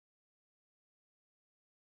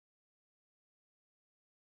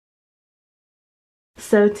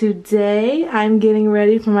So today I'm getting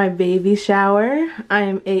ready for my baby shower. I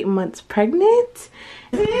am 8 months pregnant.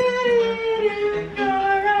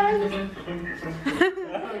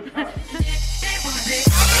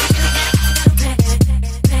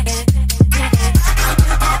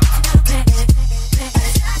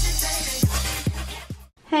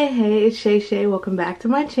 Hey, it's Shay Shay. Welcome back to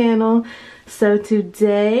my channel. So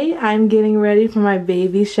today I'm getting ready for my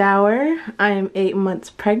baby shower. I am 8 months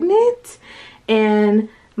pregnant and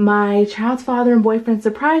my child's father and boyfriend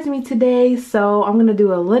surprised me today, so I'm gonna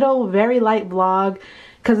do a little very light vlog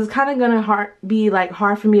because it's kind of gonna be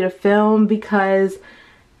hard for me to film because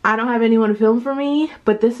I don't have anyone to film for me.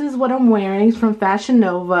 But this is what I'm wearing. It's from Fashion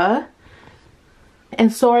Nova,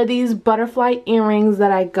 and so are these butterfly earrings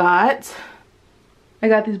that I got. I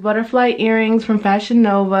got these butterfly earrings from Fashion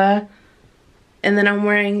Nova, and then I'm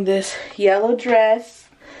wearing this yellow dress,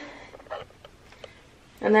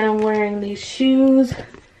 and then I'm wearing these shoes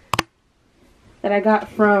that I got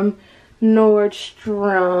from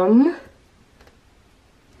Nordstrom.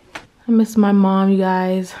 I miss my mom, you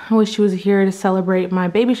guys. I wish she was here to celebrate my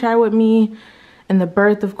baby shower with me and the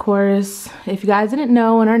birth, of course. If you guys didn't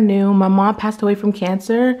know and are new, my mom passed away from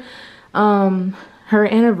cancer. Her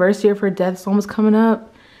anniversary of her death is almost coming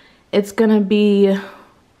up. It's gonna be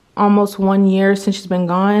almost 1 year since she's been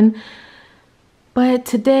gone. But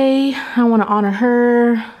today I want to honor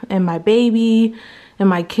her and my baby and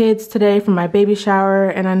my kids today for my baby shower.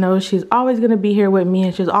 And I know she's always gonna be here with me,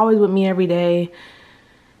 and she's always with me every day.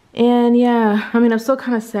 And yeah, I mean, I'm still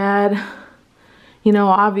kind of sad, you know,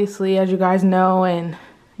 obviously, as you guys know, and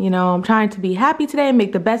you know, I'm trying to be happy today and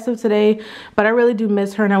make the best of today, but I really do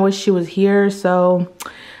miss her and I wish she was here. So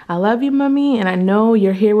I love you, mommy, and I know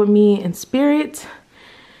you're here with me in spirit,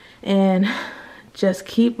 and just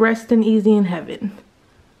keep resting easy in heaven.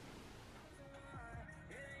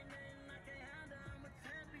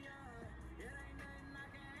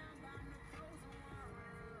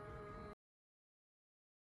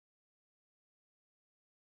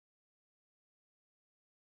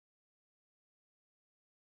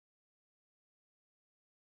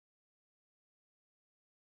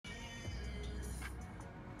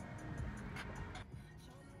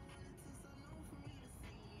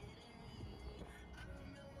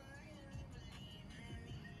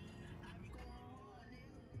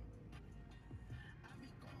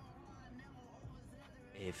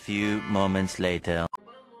 A few moments later.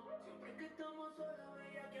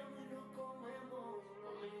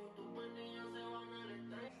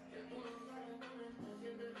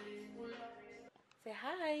 Say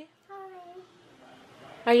hi. Hi.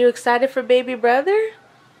 Are you excited for baby brother?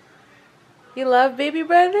 You love baby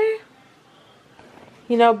brother?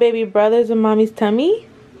 You know baby brother's in mommy's tummy?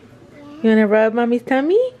 Yeah. You wanna rub mommy's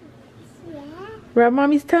tummy? Yeah. Rub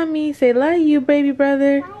mommy's tummy. Say love you, baby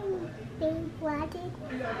brother. Love you, baby brother.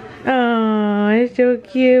 Oh, it's so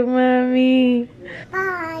cute, mommy.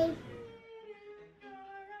 Bye.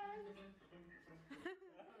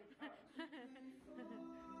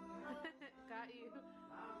 Got you.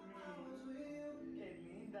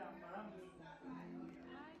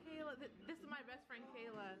 Hi, Kayla. This is my best friend,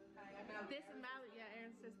 Kayla. This is Mallory, yeah,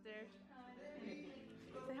 Aaron's sister.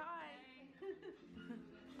 Say hi.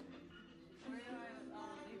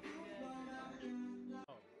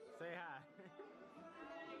 Say hi.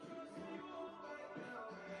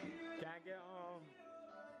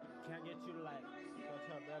 Can I get you to like touch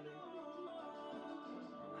her belly?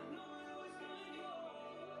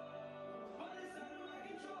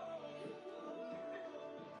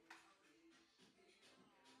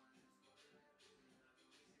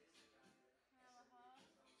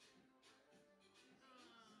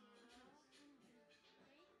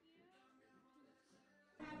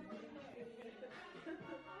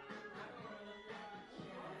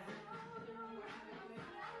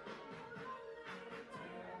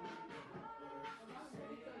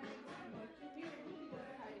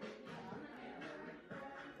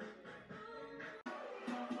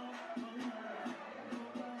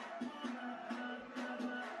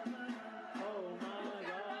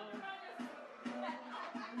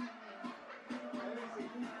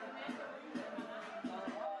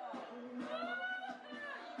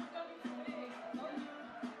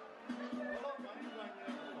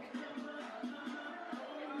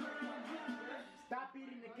 Stop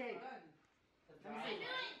eating the cake.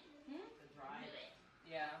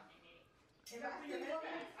 Yeah.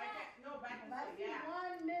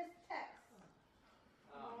 One missed text.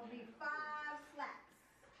 It'll be 5 slacks.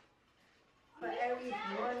 For every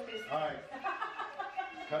one missed text. Alright.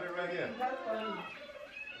 Cut it right here.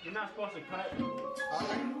 You're not supposed to cut. What's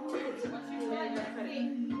your size?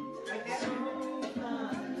 Like that?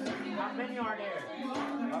 How many are there?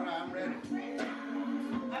 All right, I'm ready.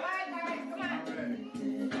 All right, come on.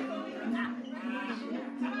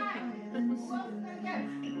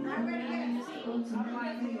 I'm ready. I'm ready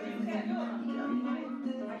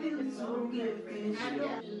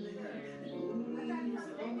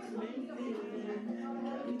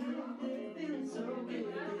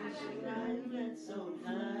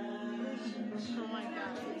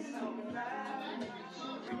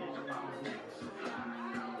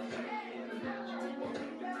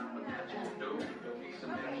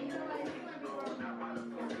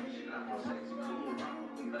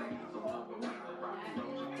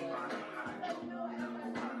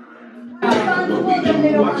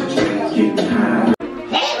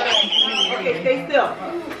Okay, stay still.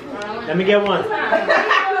 Let me get one.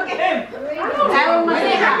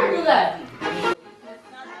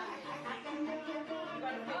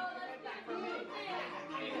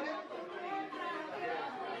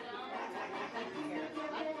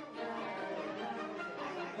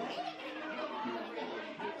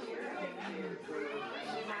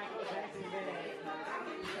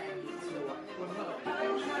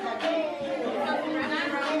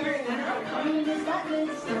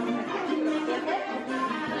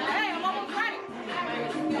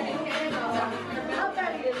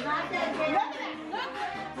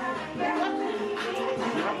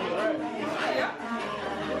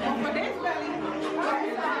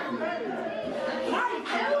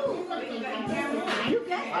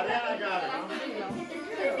 Ariana got it.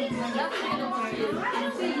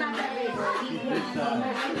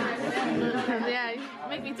 Yeah, you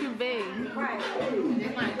make me too big.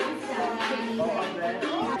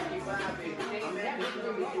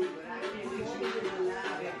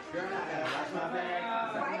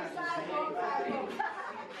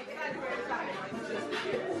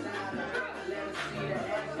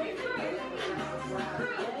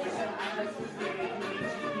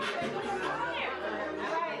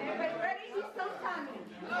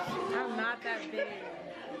 I'm not that big.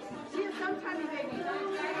 She is sometimes baby. All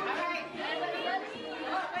right, everybody ready?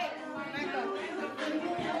 Oh, wait. Back up.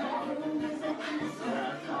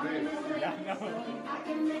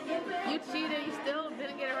 You cheated, you still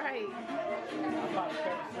didn't get it right. I'm about to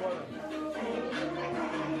start swirling.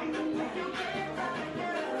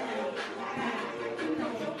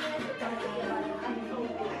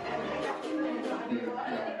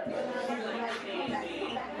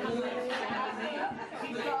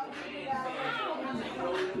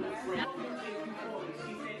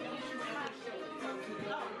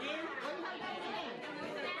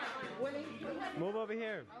 Move over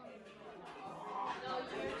here.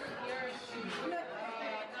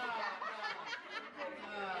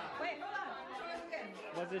 Wait, hold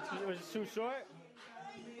on. Was it too short?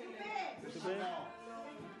 Too big?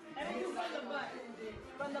 Everything from the butt.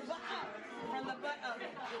 From the butt up. From the butt up.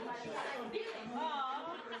 Aww.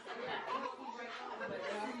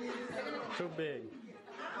 Too big.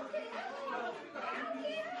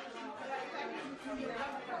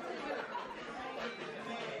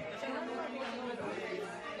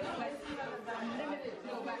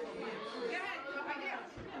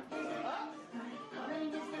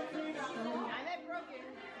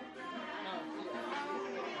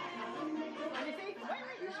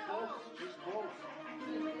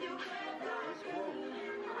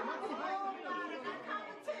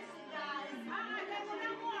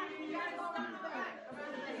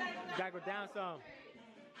 Gotta go down some.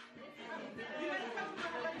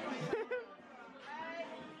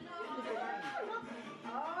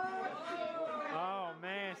 Oh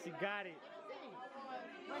man, she got it.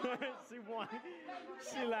 She won.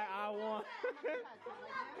 She like, I won.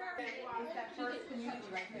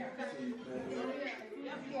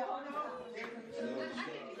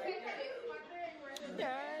 Yeah,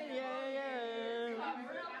 yeah, yeah.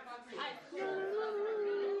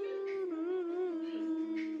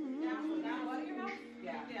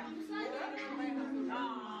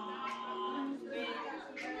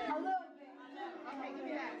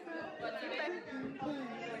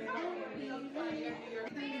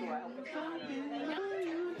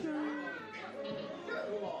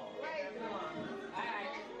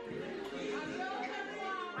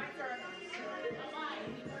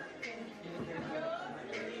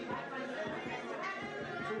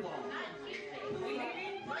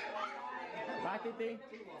 Bye, Titi.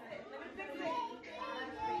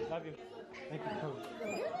 Love you. Thank you.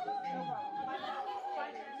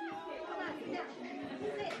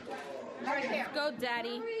 Let's go,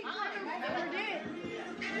 Daddy.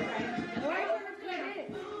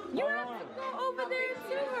 You have to go over there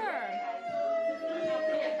to her.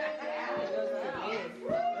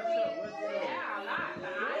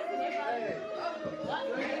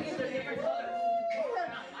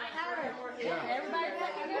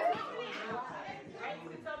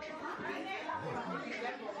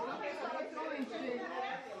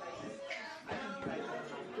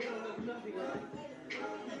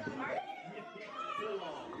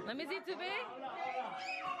 too big?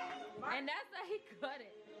 And that's how he cut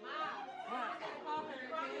it.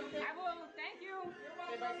 I will. Thank you.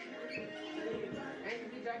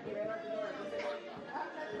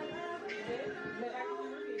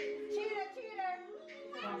 Cheater, cheater.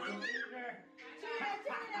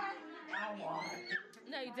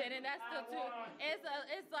 No, you didn't. That's still too.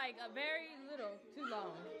 It's like a very little too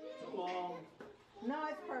long. Too long. No,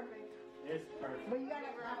 it's perfect. It's perfect. But you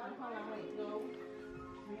gotta, hold on, wait, go.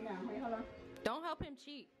 Wait, hold on. Don't help him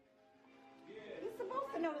cheat. You're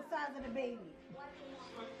supposed to know the size of the baby.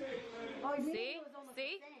 Oh, you See? it was almost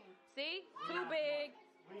See? the same. See? Too big.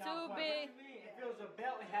 Too big. If it was a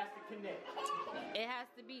belt, it has to connect. It has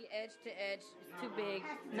to be edge to edge. It's too big.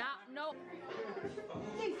 Not, no.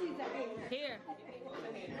 Think she's a hater. Here.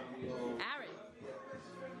 Aaron.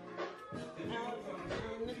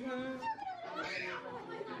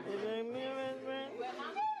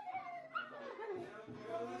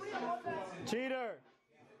 Cheater!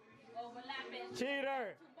 Overlapping.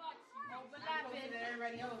 Cheater! Too much. Overlapping.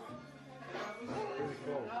 Everybody else.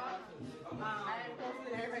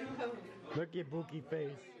 Look at Bookie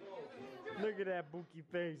face. Look at that Bookie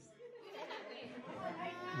face.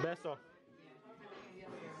 Beso.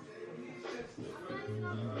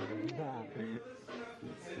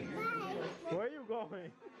 Where are you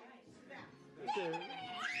going?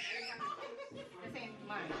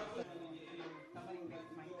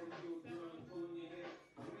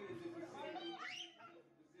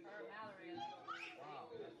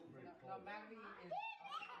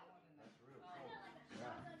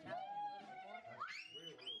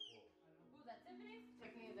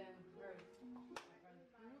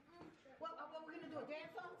 What we're gonna do, a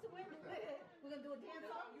dance off to win? We're gonna do a dance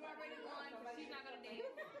off? You already won because she's not going to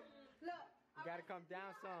dance. Look. You gotta come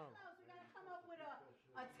down some. We gotta come up with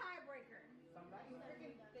a tiebreaker. Somebody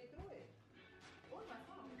they threw it. What's my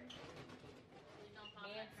phone? Me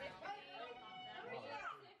and Tiffany. Me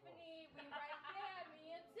and Tiffany, we right there.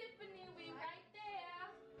 Me and Tiffany, we right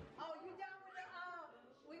there. Oh, you down with the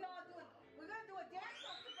we're gonna do a dance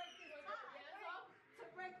off to break this tie. To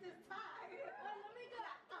break this tie. Oh, let me go.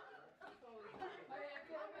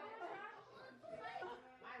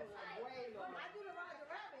 I do the Roger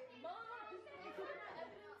Rabbit.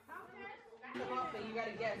 You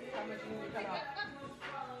gotta guess how much you need to cut off.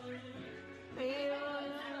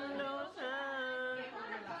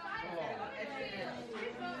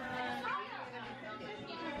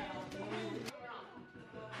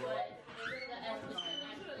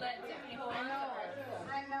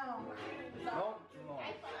 I know. No, too long.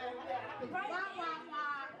 Wah, wah,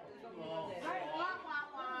 wah. Right, wah,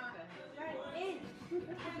 wah, wah. Right,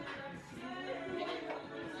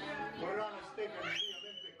 Put it on a stick and see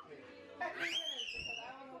Olympic thing.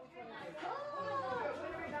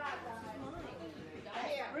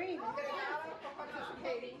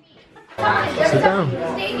 Sit down.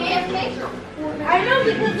 I know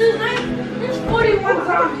because there's 41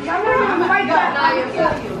 zombies. I'm not gonna fight that.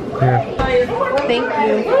 Thank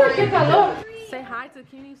you. Say hi to,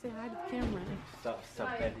 can you say hi to the camera? Sup,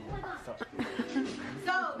 Eddie. Sup.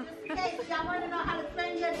 So, just in case y'all want to know how to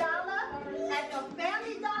spend your dollar, at the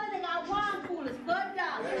Family Dollar, they got wine coolers for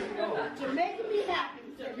 $1. You're making me happy.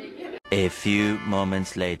 A few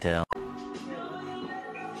moments later. Do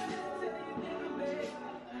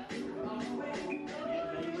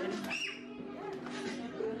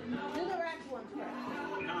the wrapped ones first.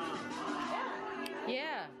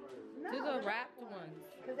 Yeah. Do the wrapped ones.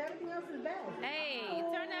 Because everything else is bad. Hey,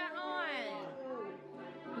 turn that on.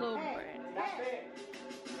 Little bread.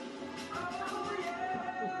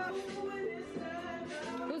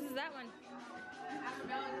 Whose is that one?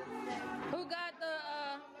 Who got the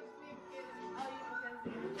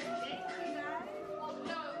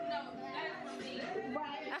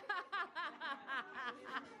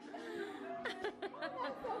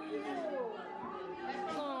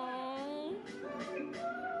Aww.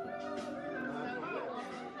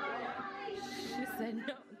 She said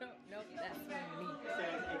no, that's for me. It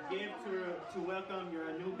says a gift to welcome your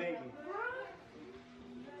new baby.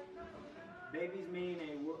 Babies mean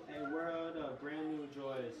a world of brand new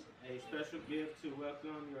joys. A special gift to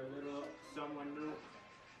welcome your little someone new.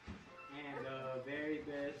 And very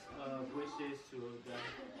best wishes to the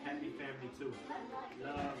happy family too.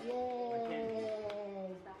 Love, Mackenzie.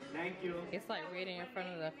 Thank you. It's like reading in front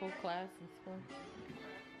of the full class in school.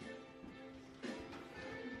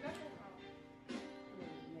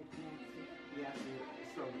 Yeah,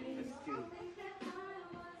 it's so it's cute.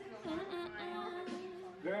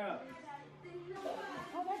 Girl.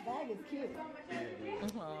 Oh, that bag is cute.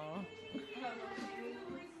 Aww.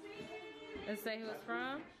 Let's say who it's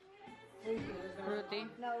from. Ruthie.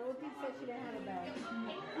 No, Ruthie said she didn't have a bag.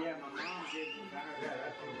 Yeah, my mom did.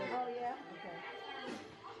 Oh, yeah? Okay.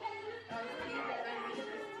 Oh,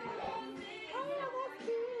 that's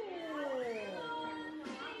cute.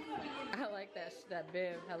 I like that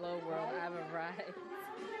bib. Hello world, I've arrived.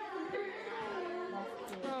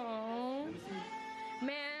 Oh,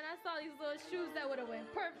 man, I saw these little shoes that would have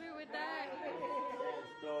went perfect with that.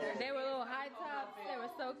 They were little high tops. They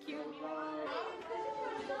were so cute.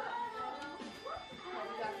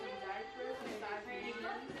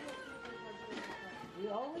 We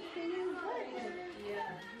always see you good.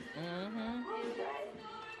 Mm-hmm.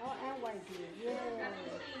 Oh, and white beard. Yeah.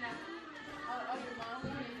 Oh, your mom?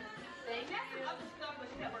 Thank you.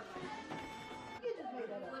 You just made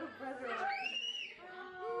that up.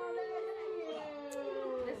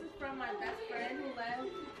 This is from my best friend who left.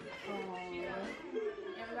 And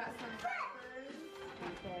we got some diapers.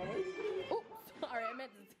 Okay. Oops, sorry, I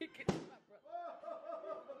meant to take it to my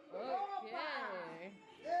brother. Okay.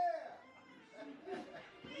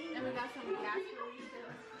 And we got some gas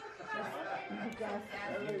refills.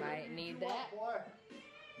 You might need that.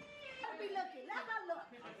 Let me look it. Let her look.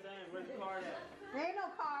 I'm saying, where's the card at? There ain't no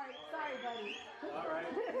card. Sorry, buddy. All right.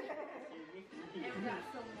 And we got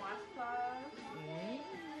some washcloths.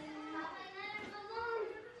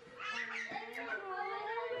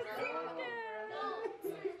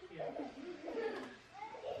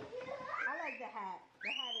 I like the hat. The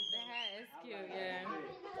hat is The hat is cute, yeah.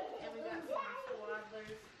 And we got some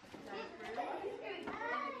Swaddlers diapers. And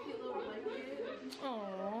a cute little blanket. Aww.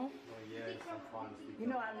 Oh, yeah, some fun. You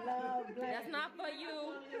know, I love blankets. That's not for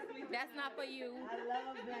you. That's not for you. I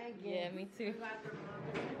love blankets. Yeah, me too. I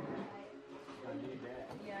need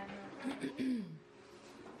that. Yeah, I know.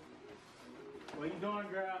 What you doing,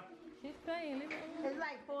 girl? She's playing. Leave it alone. It's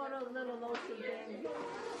like 4 of those little lotion things.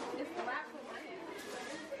 It's black for my hand.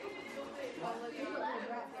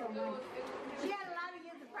 She had a lot of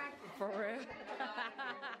years of practice. For real.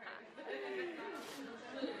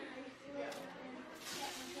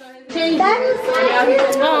 Thank you. That is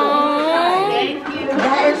so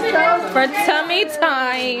For tummy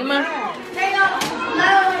time.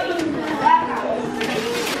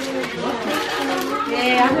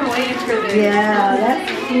 Yeah, I've been waiting for this. Yeah, that's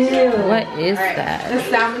cute. What is that? The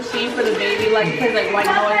sound machine for the baby, like plays like white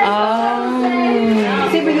noise. Oh.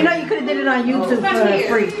 See, but you know you could have did it on YouTube for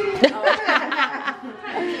free.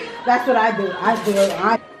 That's what I do.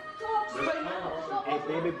 Hey,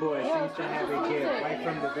 baby boy, seems to have a kid right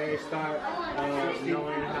from the very start of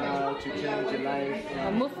knowing how to change your life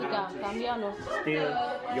and Música, cambialo. steal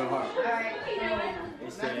your heart.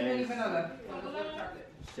 It says,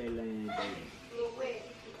 Shaylin, baby.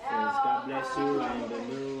 Says, God bless you and the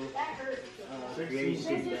new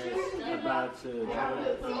creation that's about to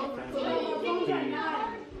develop in your family.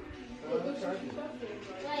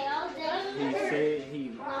 He said he.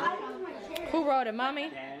 Who wrote it, mommy?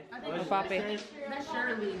 Or Papi?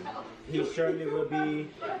 He surely will be.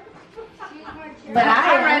 But I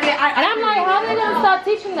read it. And I'm like, how are they gonna stop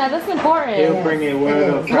teaching that? That's important. He'll bring a word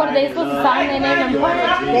of What are they supposed to sign their name and put?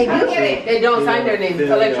 They do. They don't sign their names.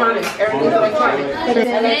 Electronic. Everything's electronic.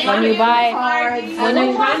 When you buy, when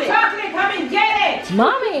you Chocolate, come and get it.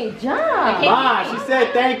 mommy, John. Ma, she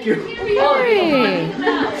said thank you. Hey.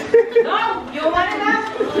 No, you want it now?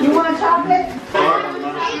 You want chocolate?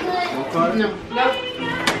 No.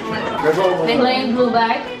 They playing blue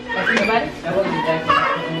bag. Everybody?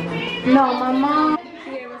 No, my mom.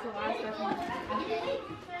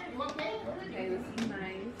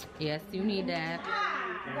 Yes, you need that.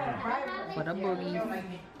 For the boogies.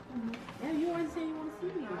 Yeah, you want to say you want to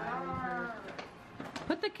see me.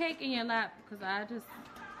 Put the cake in your lap, because I just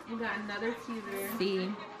You got another teaser. see.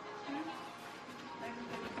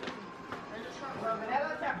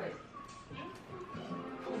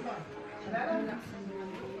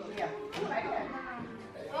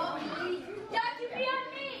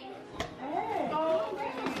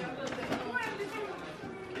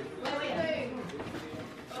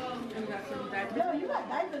 No, you got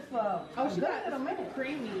diapers for. Oh, she got in a minute.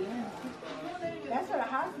 creamy. That's for the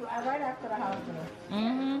hospital. Right after the hospital.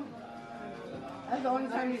 Mm-hmm. That's the only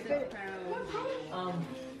time you fit it.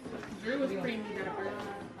 Drew was creamy that first time.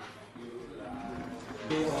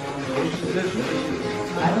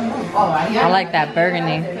 I like that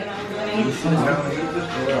burgundy.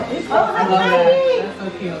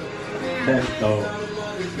 That's dope.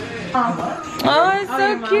 Oh, it's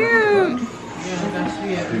so cute.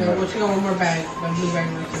 Well, she got one more bag. One blue bag.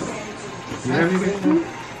 You hear me?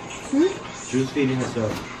 Drew's feeding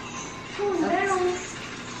herself.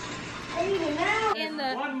 In the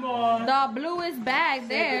the bluest bag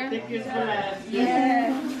there. The thickest glass.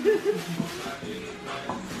 Yeah.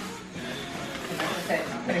 I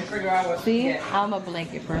couldn't figure out what See, to get. I'm a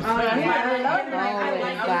blanket person. I love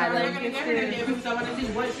Always got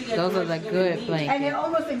it. Those are the good And blankets. they're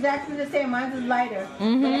almost exactly the same. Mine is lighter. But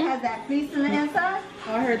it has that fleece on the inside.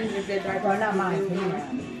 I heard these are good. Well, not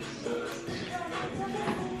mine.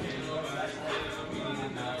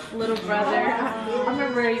 Little brother. I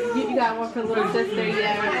remember you got one for little sister.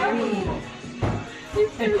 Yeah.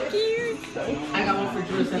 It's so cute. I got one for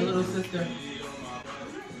Drew's and little sister.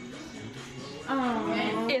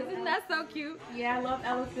 Oh, Isn't that so cute? yeah, I love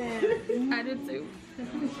elephants. I do too.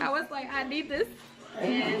 I was like, I need this.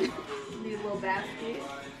 And these little baskets.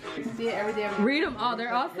 See it every day. Read them all.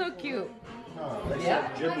 They're all so cute.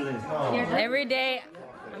 Dribbling. Every day,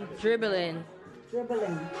 I'm dribbling.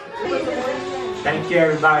 Thank you,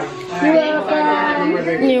 everybody.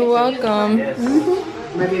 You're welcome. Yes.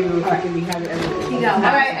 My baby was making me have everything. All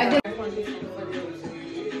right, I did.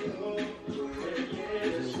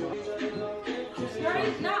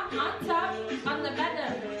 Not on top, on the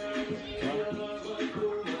bed.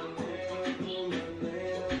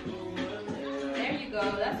 There you go.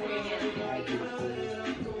 That's where your hands can be.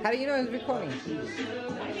 How do you know it's recording? What do you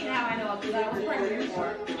mean how I know? Because I was pregnant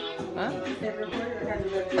before. Huh?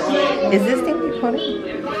 Is this thing recording?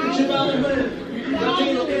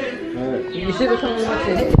 You should have told me what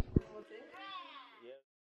to do.